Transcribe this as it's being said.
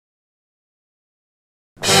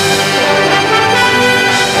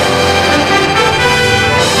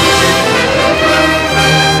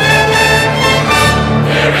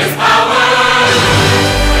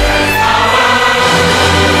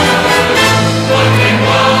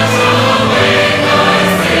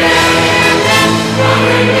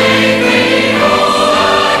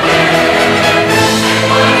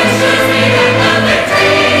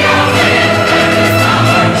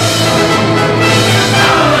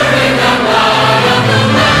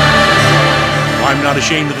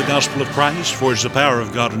ashamed of the gospel of Christ, for it is the power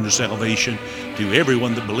of God unto salvation to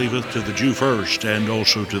everyone that believeth, to the Jew first, and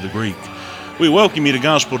also to the Greek. We welcome you to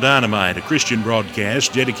Gospel Dynamite, a Christian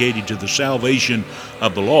broadcast dedicated to the salvation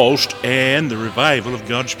of the lost and the revival of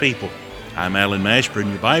God's people. I'm Alan Mashburn,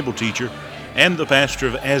 your Bible teacher and the pastor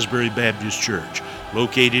of Asbury Baptist Church,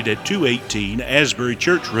 located at 218 Asbury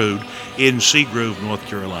Church Road in Seagrove, North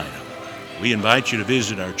Carolina. We invite you to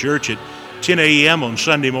visit our church at 10 a.m. on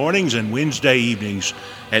Sunday mornings and Wednesday evenings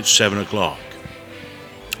at 7 o'clock.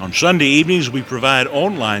 On Sunday evenings, we provide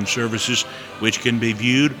online services which can be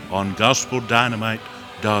viewed on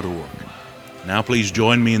gospeldynamite.org. Now please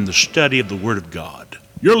join me in the study of the Word of God.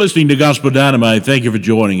 You're listening to Gospel Dynamite. Thank you for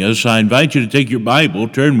joining us. I invite you to take your Bible,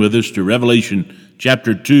 turn with us to Revelation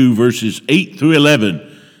chapter 2, verses 8 through 11,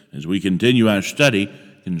 as we continue our study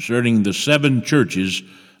concerning the seven churches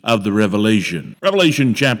of the Revelation.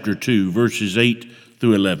 Revelation chapter 2, verses 8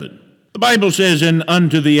 through 11. The Bible says, "And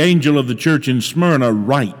unto the angel of the church in Smyrna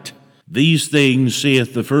write, These things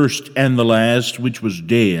saith the first and the last, which was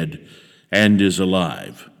dead and is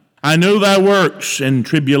alive. I know thy works, and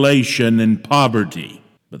tribulation, and poverty,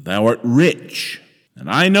 but thou art rich. And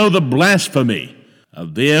I know the blasphemy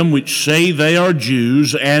of them which say they are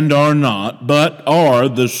Jews, and are not, but are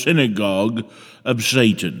the synagogue of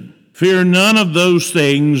Satan. Fear none of those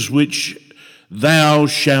things which thou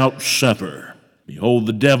shalt suffer. Behold,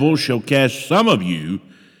 the devil shall cast some of you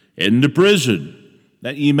into prison,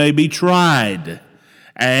 that ye may be tried,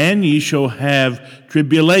 and ye shall have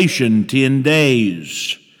tribulation 10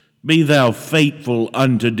 days. Be thou faithful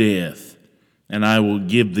unto death, and I will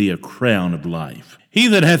give thee a crown of life. He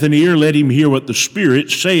that hath an ear, let him hear what the Spirit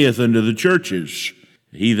saith unto the churches.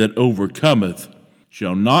 He that overcometh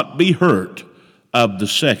shall not be hurt of the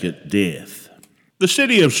second death." The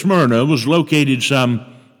city of Smyrna was located some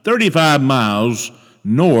 35 miles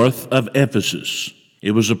north of Ephesus.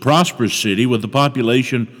 It was a prosperous city with a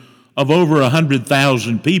population of over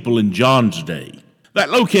 100,000 people in John's day. That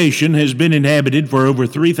location has been inhabited for over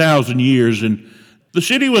 3,000 years, and the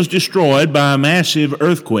city was destroyed by a massive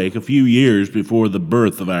earthquake a few years before the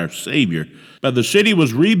birth of our Savior. But the city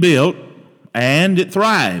was rebuilt, and it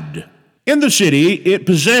thrived. In the city, it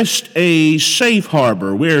possessed a safe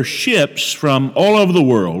harbor where ships from all over the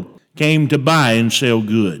world came to buy and sell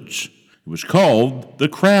goods. It was called the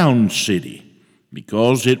Crown City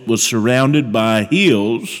because it was surrounded by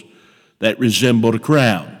hills that resembled a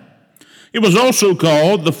crown. It was also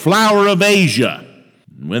called the Flower of Asia.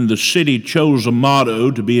 When the city chose a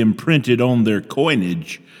motto to be imprinted on their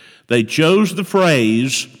coinage, they chose the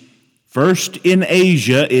phrase, "First in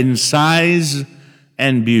Asia in size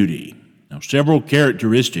and beauty." Now, several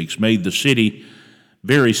characteristics made the city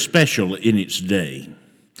very special in its day.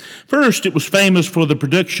 First, it was famous for the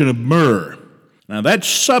production of myrrh. Now, that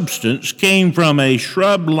substance came from a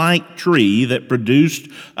shrub-like tree that produced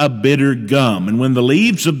a bitter gum. And when the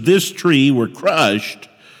leaves of this tree were crushed,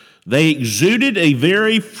 they exuded a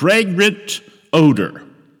very fragrant odor.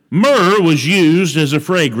 Myrrh was used as a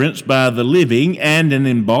fragrance by the living and an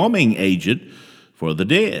embalming agent for the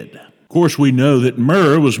dead. Of course, we know that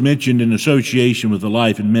myrrh was mentioned in association with the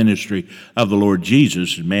life and ministry of the Lord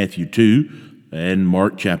Jesus in Matthew 2 and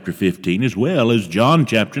Mark chapter 15, as well as John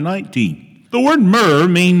chapter 19. The word myrrh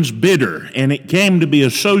means bitter, and it came to be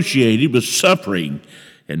associated with suffering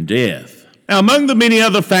and death. Now, among the many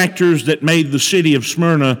other factors that made the city of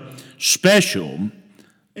Smyrna special,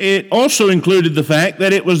 it also included the fact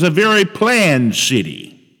that it was a very planned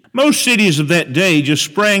city. Most cities of that day just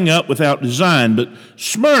sprang up without design, but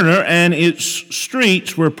Smyrna and its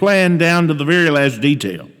streets were planned down to the very last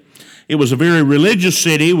detail. It was a very religious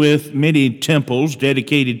city with many temples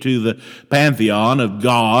dedicated to the pantheon of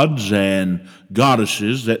gods and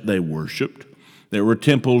goddesses that they worshiped. There were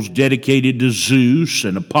temples dedicated to Zeus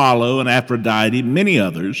and Apollo and Aphrodite and many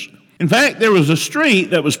others. In fact, there was a street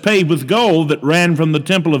that was paved with gold that ran from the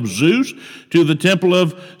temple of Zeus to the temple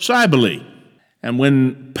of Cybele. And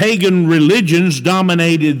when pagan religions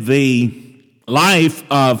dominated the life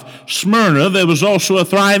of Smyrna, there was also a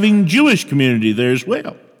thriving Jewish community there as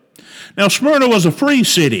well. Now, Smyrna was a free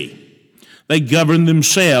city. They governed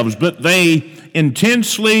themselves, but they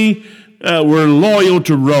intensely were loyal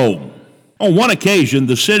to Rome. On one occasion,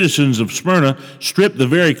 the citizens of Smyrna stripped the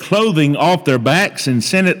very clothing off their backs and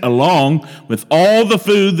sent it along with all the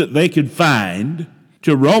food that they could find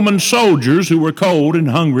to Roman soldiers who were cold and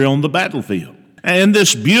hungry on the battlefield. In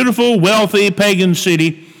this beautiful, wealthy pagan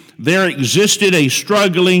city, there existed a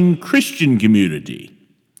struggling Christian community.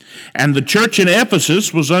 And the church in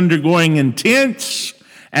Ephesus was undergoing intense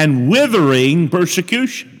and withering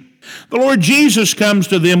persecution. The Lord Jesus comes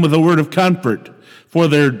to them with a word of comfort for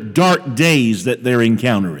their dark days that they're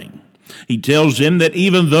encountering. He tells them that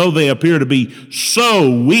even though they appear to be so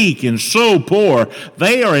weak and so poor,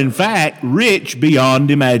 they are in fact rich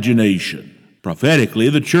beyond imagination. Prophetically,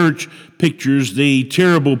 the church pictures the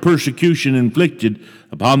terrible persecution inflicted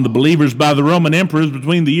upon the believers by the Roman emperors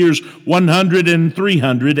between the years 100 and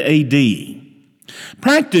 300 AD.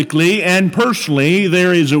 Practically and personally,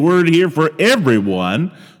 there is a word here for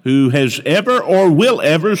everyone who has ever or will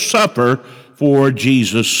ever suffer for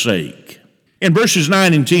Jesus' sake. In verses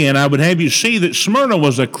 9 and 10, I would have you see that Smyrna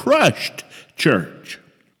was a crushed church.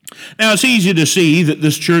 Now, it's easy to see that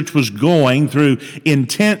this church was going through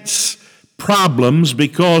intense problems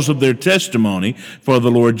because of their testimony for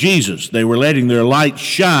the Lord Jesus. They were letting their light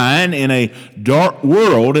shine in a dark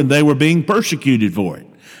world, and they were being persecuted for it.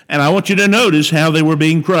 And I want you to notice how they were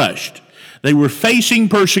being crushed. They were facing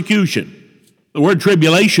persecution. The word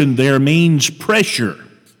tribulation there means pressure.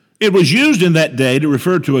 It was used in that day to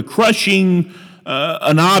refer to a crushing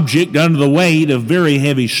an object under the weight of very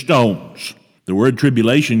heavy stones. The word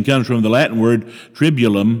tribulation comes from the Latin word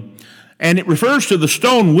tribulum, and it refers to the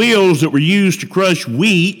stone wheels that were used to crush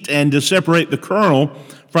wheat and to separate the kernel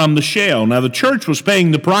from the shell. Now, the church was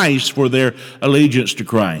paying the price for their allegiance to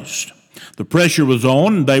Christ. The pressure was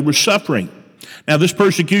on, and they were suffering. Now, this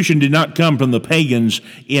persecution did not come from the pagans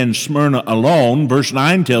in Smyrna alone. Verse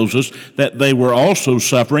 9 tells us that they were also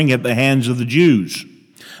suffering at the hands of the Jews.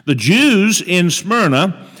 The Jews in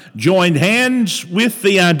Smyrna joined hands with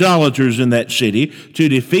the idolaters in that city to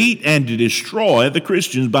defeat and to destroy the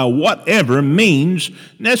Christians by whatever means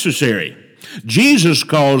necessary. Jesus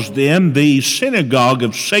calls them the synagogue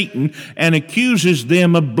of Satan and accuses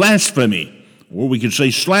them of blasphemy, or we could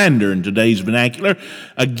say slander in today's vernacular,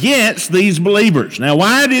 against these believers. Now,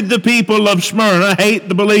 why did the people of Smyrna hate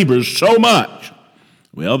the believers so much?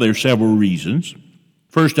 Well, there are several reasons.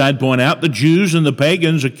 First, I'd point out the Jews and the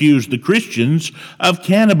pagans accused the Christians of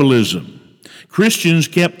cannibalism. Christians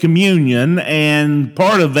kept communion, and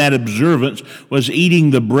part of that observance was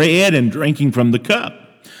eating the bread and drinking from the cup.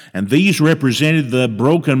 And these represented the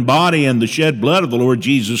broken body and the shed blood of the Lord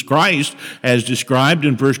Jesus Christ, as described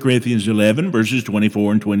in 1 Corinthians 11, verses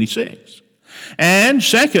 24 and 26. And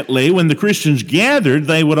secondly, when the Christians gathered,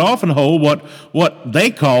 they would often hold what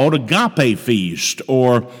they called agape feast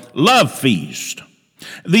or love feast.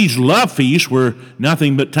 These love feasts were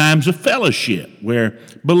nothing but times of fellowship where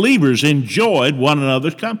believers enjoyed one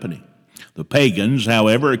another's company. The pagans,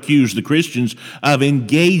 however, accused the Christians of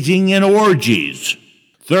engaging in orgies.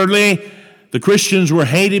 Thirdly, the Christians were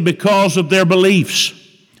hated because of their beliefs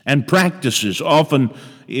and practices.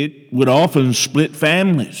 It would often split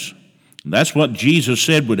families. And that's what Jesus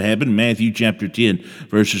said would happen in Matthew chapter 10,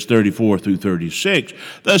 verses 34 through 36.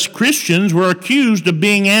 Thus, Christians were accused of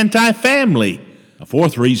being anti-family. A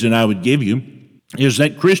fourth reason I would give you is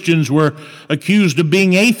that Christians were accused of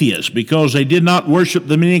being atheists because they did not worship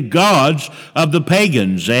the many gods of the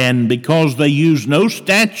pagans and because they used no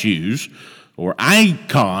statues or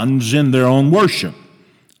icons in their own worship.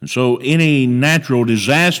 And so any natural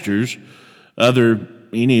disasters,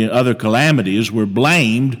 any other calamities were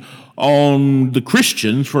blamed on the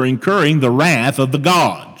Christians for incurring the wrath of the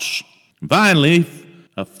gods. And finally,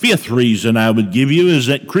 a fifth reason I would give you is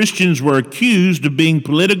that Christians were accused of being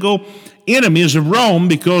political enemies of Rome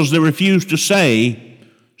because they refused to say,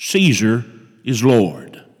 Caesar is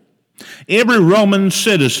Lord. Every Roman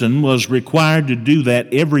citizen was required to do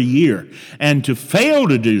that every year, and to fail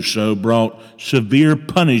to do so brought severe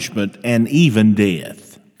punishment and even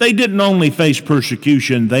death. They didn't only face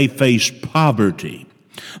persecution, they faced poverty.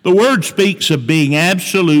 The word speaks of being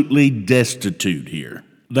absolutely destitute here.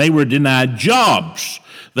 They were denied jobs.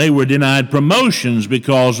 They were denied promotions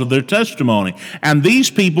because of their testimony. And these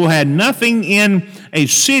people had nothing in a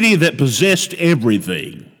city that possessed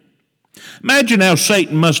everything. Imagine how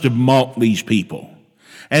Satan must have mocked these people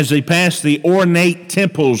as they passed the ornate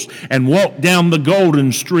temples and walked down the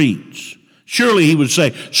golden streets. Surely he would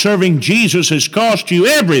say, serving Jesus has cost you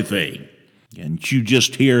everything. And you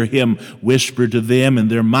just hear him whisper to them in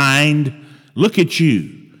their mind, look at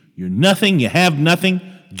you. You're nothing, you have nothing.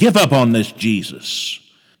 Give up on this Jesus.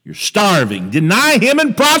 You're starving. Deny him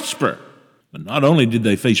and prosper. But not only did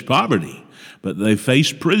they face poverty, but they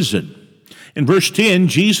faced prison. In verse 10,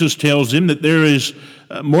 Jesus tells them that there is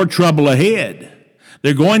more trouble ahead.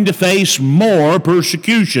 They're going to face more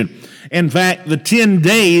persecution. In fact, the 10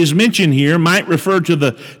 days mentioned here might refer to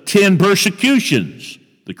the 10 persecutions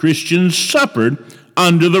the Christians suffered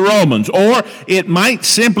under the Romans. Or it might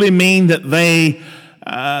simply mean that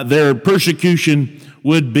their persecution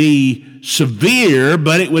would be severe,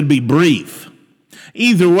 but it would be brief.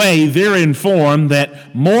 Either way, they're informed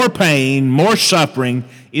that more pain, more suffering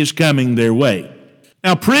is coming their way.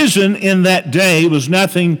 Now, prison in that day was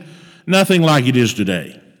nothing like it is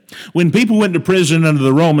today. When people went to prison under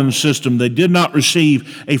the Roman system, they did not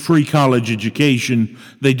receive a free college education.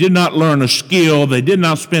 They did not learn a skill. They did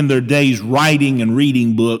not spend their days writing and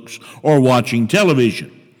reading books or watching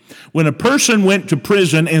television. When a person went to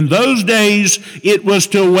prison in those days, it was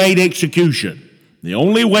to await execution. The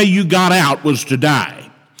only way you got out was to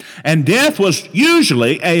die. And death was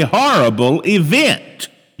usually a horrible event.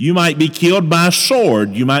 You might be killed by a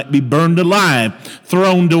sword. You might be burned alive,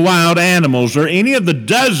 thrown to wild animals, or any of the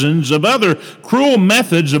dozens of other cruel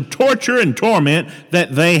methods of torture and torment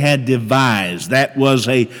that they had devised. That was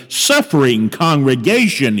a suffering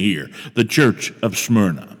congregation here, the church of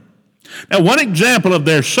Smyrna. Now, one example of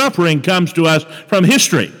their suffering comes to us from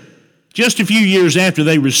history. Just a few years after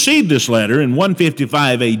they received this letter in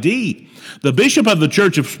 155 A.D., the bishop of the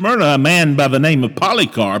church of Smyrna, a man by the name of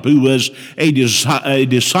Polycarp, who was a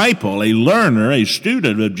disciple, a learner, a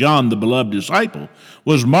student of John the beloved disciple,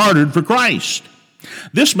 was martyred for Christ.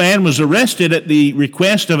 This man was arrested at the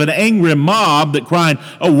request of an angry mob that cried,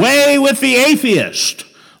 "Away with the atheist!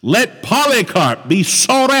 Let Polycarp be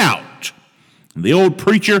sought out." The old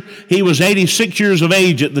preacher, he was 86 years of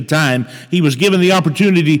age at the time. He was given the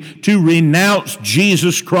opportunity to renounce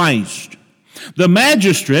Jesus Christ. The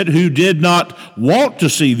magistrate, who did not want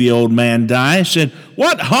to see the old man die, said,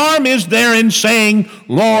 "What harm is there in saying,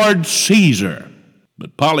 'Lord Caesar'?"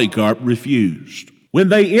 But Polycarp refused. When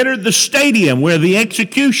they entered the stadium where the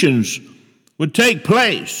executions would take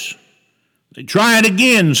place, they tried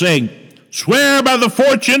again, saying, "Swear by the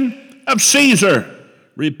fortune of Caesar.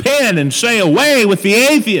 Repent and say, 'Away with the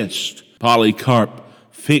atheist.'" Polycarp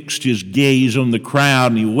fixed his gaze on the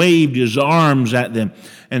crowd, and he waved his arms at them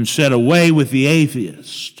and said, "Away with the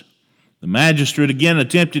atheist." The magistrate again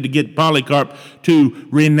attempted to get Polycarp to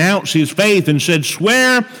renounce his faith and said,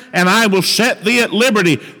 "Swear, and I will set thee at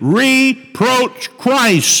liberty. Reproach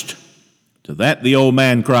Christ." To that the old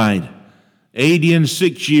man cried,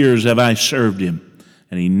 86 years have I served him,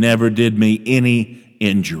 and he never did me any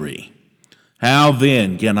injury. How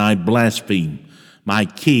then can I blaspheme my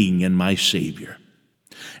King and my Savior?"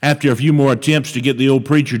 After a few more attempts to get the old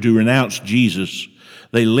preacher to renounce Jesus,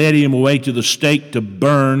 they led him away to the stake to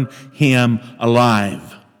burn him alive.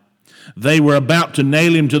 They were about to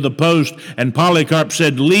nail him to the post, and Polycarp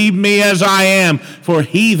said, "Leave me as I am, for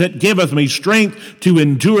he that giveth me strength to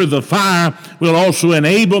endure the fire will also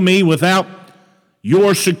enable me without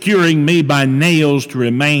your securing me by nails to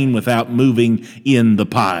remain without moving in the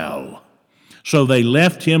pile." So they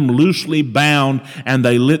left him loosely bound, and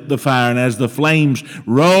they lit the fire. And as the flames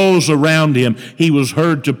rose around him, he was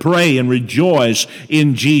heard to pray and rejoice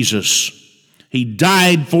in Jesus. He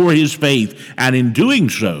died for his faith, and in doing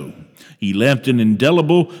so, he left an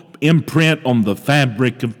indelible imprint on the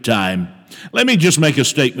fabric of time. Let me just make a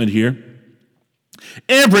statement here.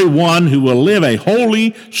 Everyone who will live a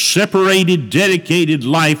holy, separated, dedicated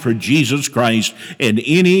life for Jesus Christ in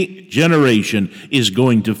any generation is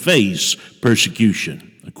going to face persecution,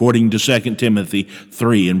 according to 2 Timothy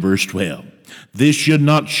 3 and verse 12. This should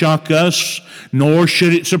not shock us, nor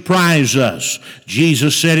should it surprise us.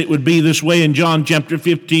 Jesus said it would be this way in John chapter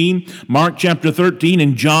 15, Mark chapter 13,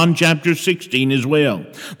 and John chapter 16 as well.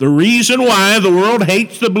 The reason why the world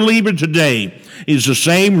hates the believer today is the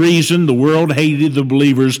same reason the world hated the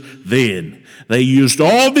believers then. They used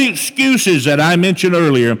all the excuses that I mentioned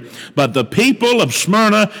earlier, but the people of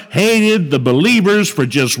Smyrna hated the believers for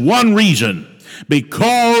just one reason: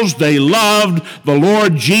 because they loved the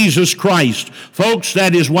Lord Jesus Christ. Folks,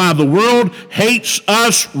 that is why the world hates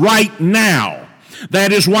us right now.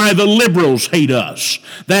 That is why the liberals hate us.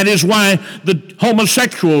 That is why the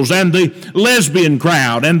homosexuals and the lesbian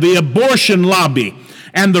crowd and the abortion lobby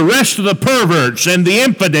and the rest of the perverts and the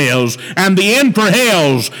infidels and the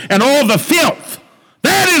infidels and all the filth.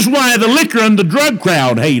 That is why the liquor and the drug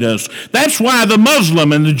crowd hate us. That's why the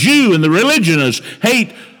Muslim and the Jew and the religionists hate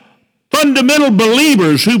fundamental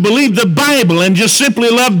believers who believe the Bible and just simply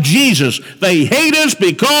love Jesus. They hate us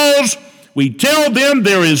because we tell them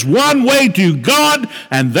there is one way to God,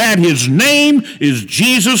 and that his name is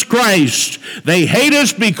Jesus Christ. They hate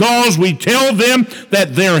us because we tell them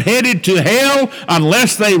that they're headed to hell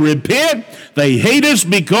unless they repent. They hate us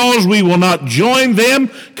because we will not join them,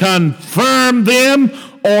 confirm them,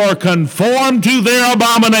 or conform to their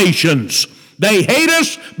abominations. They hate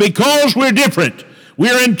us because we're different.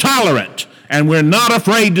 We're intolerant, and we're not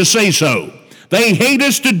afraid to say so. They hate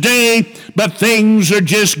us today, but things are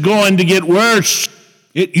just going to get worse.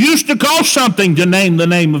 It used to cost something to name the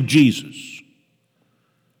name of Jesus.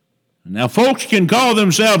 Now, folks can call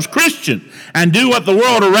themselves Christian and do what the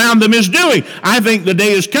world around them is doing. I think the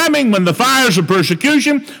day is coming when the fires of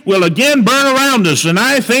persecution will again burn around us, and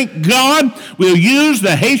I think God will use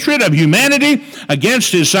the hatred of humanity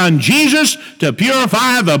against his son Jesus to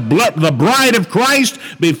purify the bride of Christ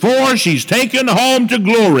before she's taken home to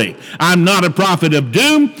glory. I'm not a prophet of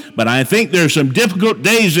doom, but I think there's some difficult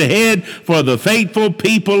days ahead for the faithful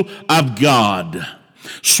people of God.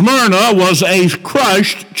 Smyrna was a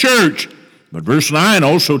crushed church, but verse 9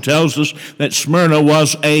 also tells us that Smyrna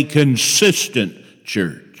was a consistent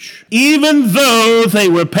church. Even though they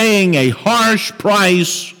were paying a harsh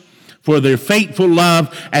price for their faithful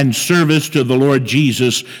love and service to the Lord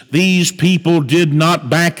Jesus, these people did not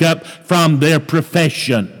back up from their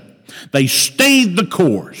profession. They stayed the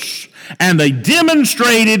course, and they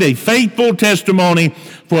demonstrated a faithful testimony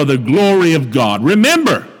for the glory of God.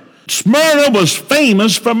 Remember, Smyrna was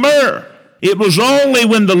famous for myrrh. It was only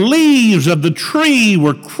when the leaves of the tree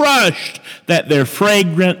were crushed that their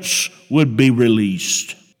fragrance would be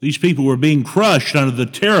released. These people were being crushed under the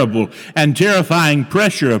terrible and terrifying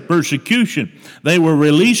pressure of persecution. They were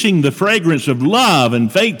releasing the fragrance of love and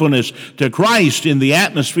faithfulness to Christ in the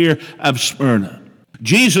atmosphere of Smyrna.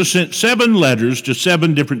 Jesus sent 7 letters to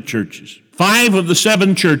 7 different churches. 5 of the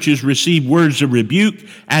 7 churches received words of rebuke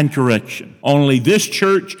and correction. Only this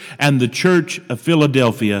church and the church of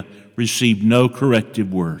Philadelphia received no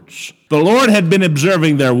corrective words. The Lord had been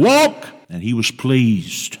observing their walk, and he was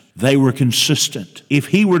pleased. They were consistent. If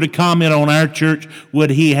he were to comment on our church, would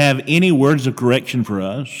he have any words of correction for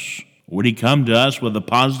us? Would he come to us with a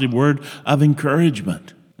positive word of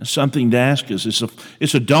encouragement? That's something to ask us.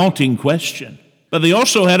 It's a daunting question. But they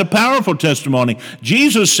also had a powerful testimony.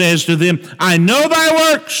 Jesus says to them, I know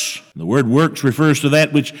thy works. The word works refers to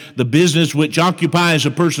the business which occupies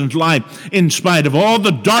a person's life. In spite of all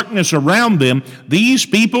the darkness around them, these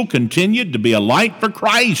people continued to be a light for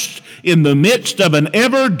Christ in the midst of an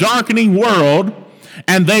ever-darkening world.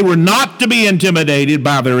 And they were not to be intimidated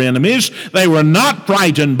by their enemies. They were not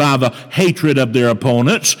frightened by the hatred of their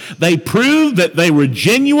opponents. They proved that they were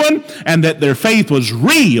genuine and that their faith was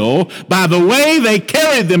real by the way they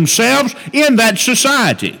carried themselves in that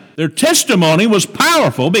society. Their testimony was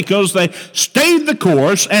powerful because they stayed the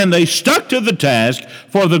course and they stuck to the task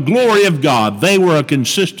for the glory of God. They were a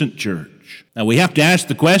consistent church. Now we have to ask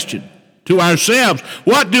the question to ourselves,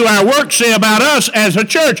 what do our works say about us as a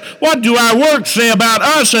church? What do our works say about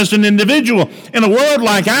us as an individual? In a world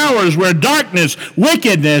like ours where darkness,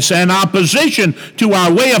 wickedness, and opposition to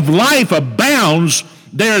our way of life abounds,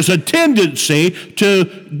 there's a tendency to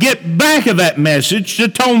get back of that message, to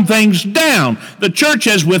tone things down. The church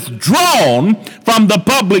has withdrawn from the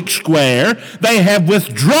public square. They have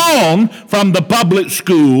withdrawn from the public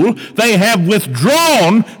school. They have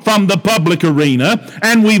withdrawn from the public arena.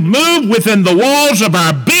 And we've moved within the walls of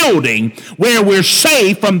our building where we're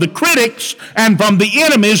safe from the critics and from the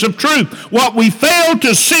enemies of truth. What we fail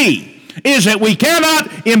to see is that we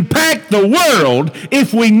cannot impact the world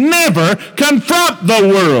if we never confront the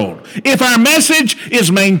world. If our message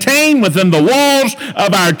is maintained within the walls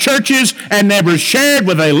of our churches and never shared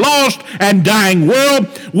with a lost and dying world,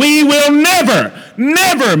 we will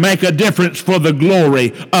never make a difference for the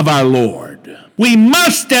glory of our Lord. We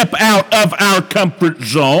must step out of our comfort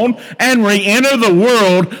zone and re-enter the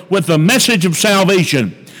world with the message of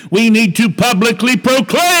salvation. We need to publicly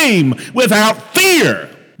proclaim without fear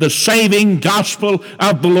the saving gospel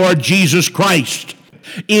of the Lord Jesus Christ.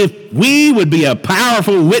 If we would be a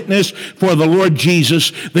powerful witness for the Lord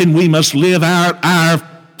Jesus, then we must live out our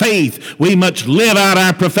faith. We must live out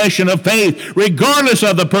our profession of faith, regardless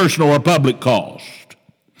of the personal or public cost.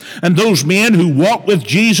 And those men who walked with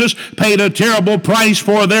Jesus paid a terrible price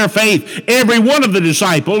for their faith. Every one of the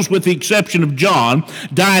disciples, with the exception of John,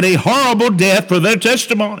 died a horrible death for their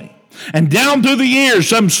testimony. And down through the years,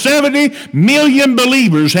 some 70 million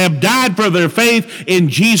believers have died for their faith in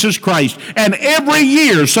Jesus Christ. And every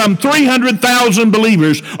year, some 300,000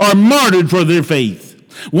 believers are martyred for their faith.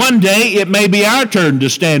 One day, it may be our turn to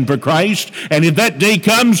stand for Christ. And if that day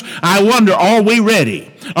comes, I wonder, are we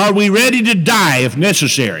ready? Are we ready to die if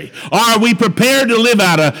necessary? Are we prepared to live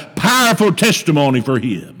out a powerful testimony for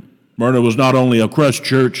Him? Smyrna was not only a crushed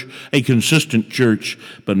church, a consistent church,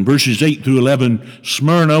 but in verses 8 through 11,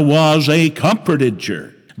 Smyrna was a comforted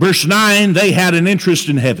church. Verse 9, they had an interest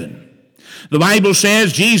in heaven. The Bible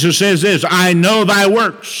says, Jesus says this, I know thy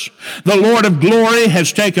works. The Lord of glory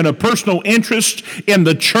has taken a personal interest in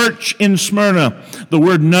the church in Smyrna. The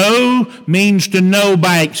word know means to know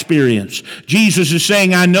by experience. Jesus is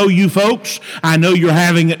saying, I know you folks. I know you're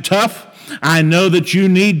having it tough. I know that you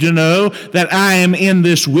need to know that I am in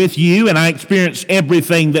this with you, and I experience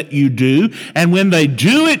everything that you do. And when they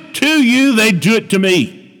do it to you, they do it to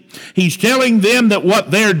me. He's telling them that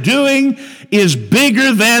what they're doing is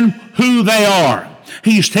bigger than who they are.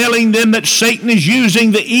 He's telling them that Satan is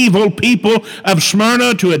using the evil people of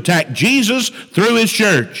Smyrna to attack Jesus through his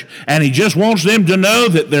church. And he just wants them to know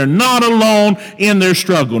that they're not alone in their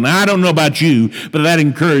struggle. Now, I don't know about you, but that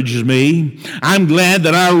encourages me. I'm glad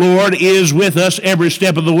that our Lord is with us every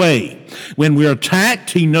step of the way. When we're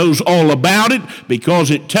attacked, he knows all about it because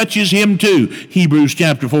it touches him too. Hebrews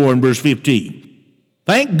chapter 4 and verse 15.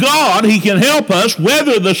 Thank God he can help us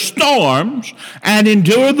weather the storms and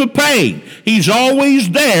endure the pain. He's always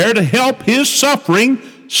there to help his suffering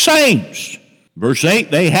saints. Verse 8,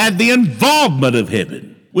 they had the involvement of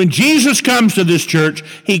heaven. When Jesus comes to this church,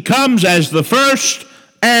 he comes as the first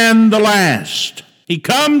and the last. He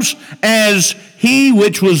comes as he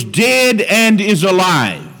which was dead and is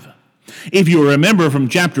alive. If you remember from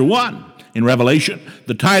chapter 1 in Revelation,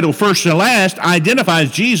 the title first and last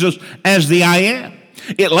identifies Jesus as the I Am.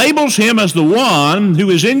 It labels him as the one who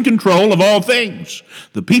is in control of all things.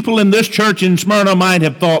 The people in this church in Smyrna might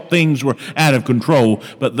have thought things were out of control,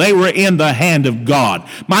 but they were in the hand of God.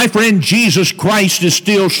 My friend, Jesus Christ is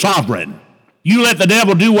still sovereign. You let the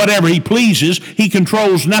devil do whatever he pleases, he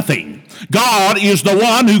controls nothing. God is the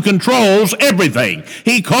one who controls everything.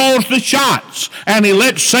 He calls the shots, and he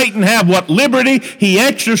lets Satan have what liberty he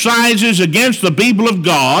exercises against the people of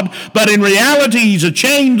God, but in reality he's a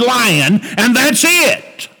chained lion, and that's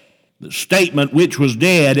it. The statement, which was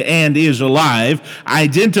dead and is alive,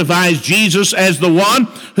 identifies Jesus as the one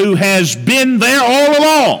who has been there all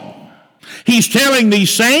along. He's telling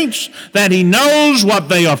these saints that he knows what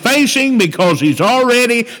they are facing because he's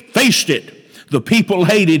already faced it. The people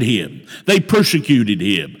hated him. They persecuted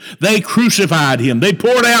him. They crucified him. They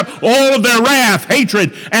poured out all of their wrath,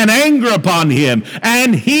 hatred, and anger upon him,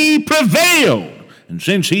 and he prevailed. And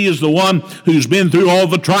since he is the one who's been through all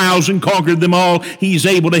the trials and conquered them all, he's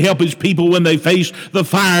able to help his people when they face the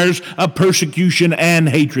fires of persecution and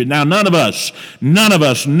hatred. Now, none of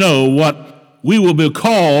us know what we will be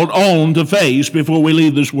called on to face before we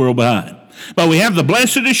leave this world behind. But we have the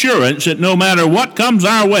blessed assurance that no matter what comes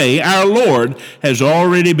our way, our Lord has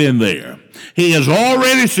already been there. He has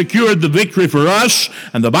already secured the victory for us,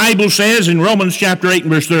 and the Bible says in Romans chapter 8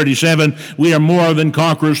 and verse 37, we are more than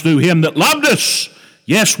conquerors through him that loved us.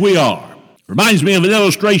 Yes, we are. Reminds me of an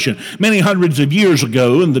illustration. Many hundreds of years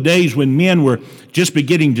ago, in the days when men were just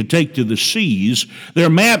beginning to take to the seas, their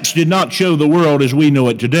maps did not show the world as we know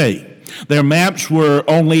it today. Their maps were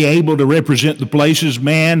only able to represent the places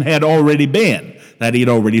man had already been, that he'd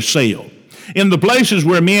already sailed. In the places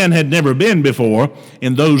where men had never been before,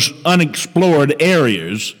 in those unexplored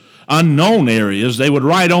areas, unknown areas, they would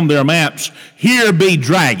write on their maps, "Here be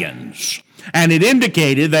dragons." And it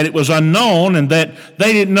indicated that it was unknown and that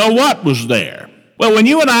they didn't know what was there. Well, when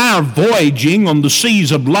you and I are voyaging on the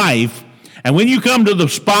seas of life, and when you come to the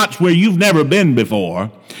spots where you've never been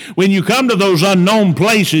before, when you come to those unknown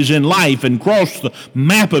places in life and cross the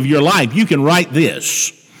map of your life, you can write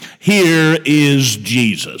this: here is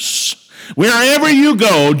Jesus. Wherever you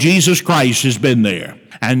go, Jesus Christ has been there.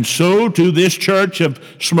 And so to this church of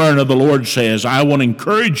Smyrna, the Lord says, I want to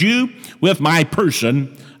encourage you with my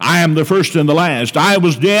person. I am the first and the last. I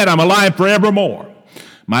was dead, I'm alive forevermore.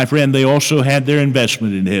 My friend, they also had their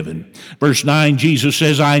investment in heaven. Verse 9, Jesus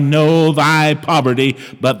says, I know thy poverty,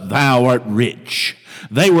 but thou art rich.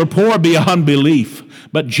 They were poor beyond belief,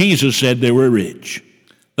 but Jesus said they were rich.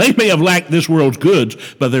 They may have lacked this world's goods,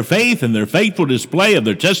 but their faith and their faithful display of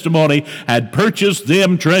their testimony had purchased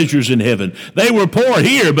them treasures in heaven. They were poor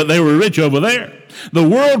here, but they were rich over there. The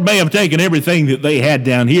world may have taken everything that they had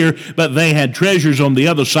down here, but they had treasures on the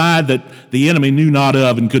other side that the enemy knew not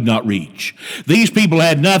of and could not reach. These people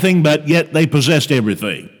had nothing, but yet they possessed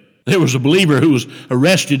everything. There was a believer who was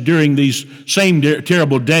arrested during these same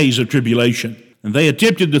terrible days of tribulation, and they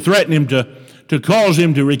attempted to threaten him to cause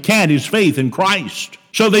him to recant his faith in Christ.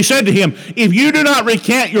 So they said to him, if you do not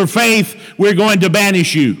recant your faith, we're going to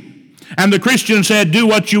banish you. And the Christian said, do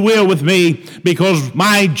what you will with me, because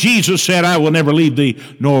my Jesus said, I will never leave thee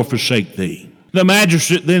nor forsake thee. The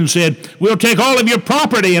magistrate then said, we'll take all of your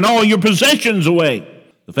property and all your possessions away.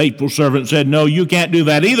 The faithful servant said, no, you can't do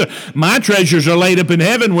that either. My treasures are laid up in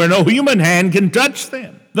heaven where no human hand can touch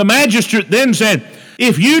them. The magistrate then said,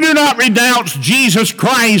 if you do not renounce Jesus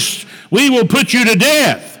Christ, we will put you to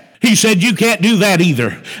death. He said, you can't do that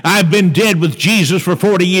either. I've been dead with Jesus for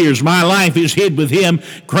 40 years. My life is hid with him,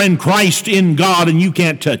 Christ in God, and you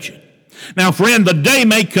can't touch it. Now, friend, the day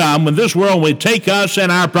may come when this world will take us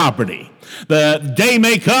and our property. The day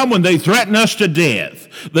may come when they threaten us to death.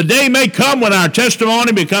 The day may come when our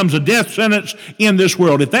testimony becomes a death sentence in this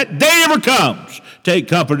world. If that day ever comes, take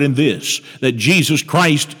comfort in this, that Jesus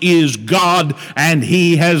Christ is God, and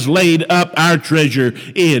he has laid up our treasure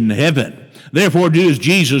in heaven. Therefore do as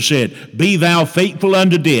Jesus said, be thou faithful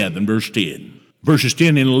unto death, in verse 10. Verses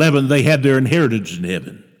 10 and 11, they had their inheritance in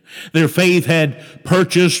heaven. Their faith had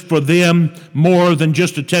purchased for them more than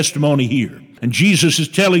just a testimony here. And Jesus is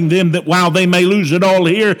telling them that while they may lose it all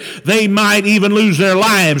here, they might even lose their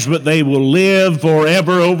lives, but they will live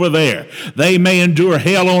forever over there. They may endure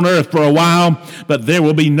hell on earth for a while, but there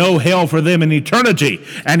will be no hell for them in eternity.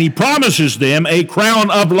 And he promises them a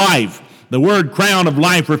crown of life. The word crown of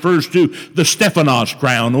life refers to the Stephanos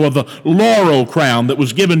crown, or the laurel crown that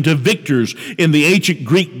was given to victors in the ancient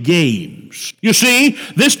Greek games. You see,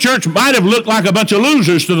 this church might have looked like a bunch of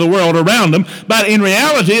losers to the world around them, but in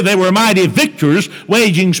reality they were mighty victors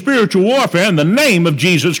waging spiritual warfare in the name of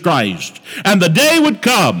Jesus Christ. And the day would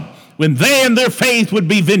come when they and their faith would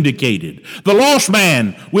be vindicated. The lost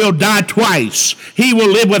man will die twice. He will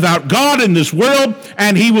live without God in this world,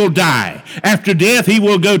 and he will die. After death, he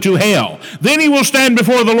will go to hell. Then he will stand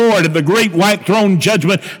before the Lord at the great white throne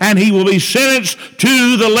judgment, and he will be sentenced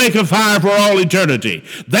to the lake of fire for all eternity.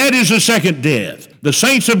 That is the second death. The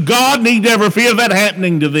saints of God need never fear that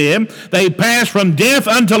happening to them. They pass from death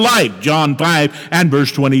unto life, John 5 and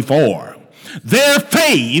verse 24. Their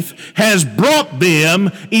faith has brought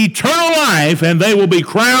them eternal life, and they will be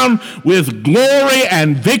crowned with glory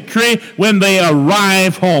and victory when they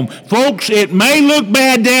arrive home. Folks, it may look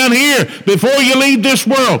bad down here before you leave this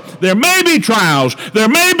world. There may be trials, there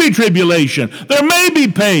may be tribulation, there may be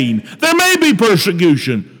pain, there may be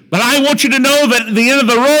persecution. But I want you to know that at the end of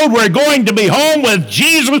the road, we're going to be home with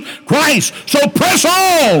Jesus Christ. So press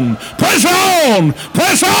on, press on,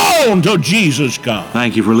 press on till Jesus comes.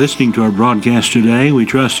 Thank you for listening to our broadcast today. We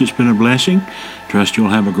trust it's been a blessing. Trust you'll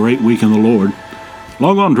have a great week in the Lord.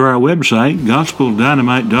 Log on to our website,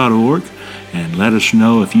 gospeldynamite.org, and let us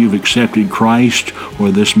know if you've accepted Christ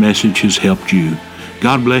or this message has helped you.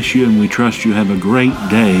 God bless you, and we trust you have a great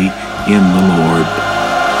day in the Lord.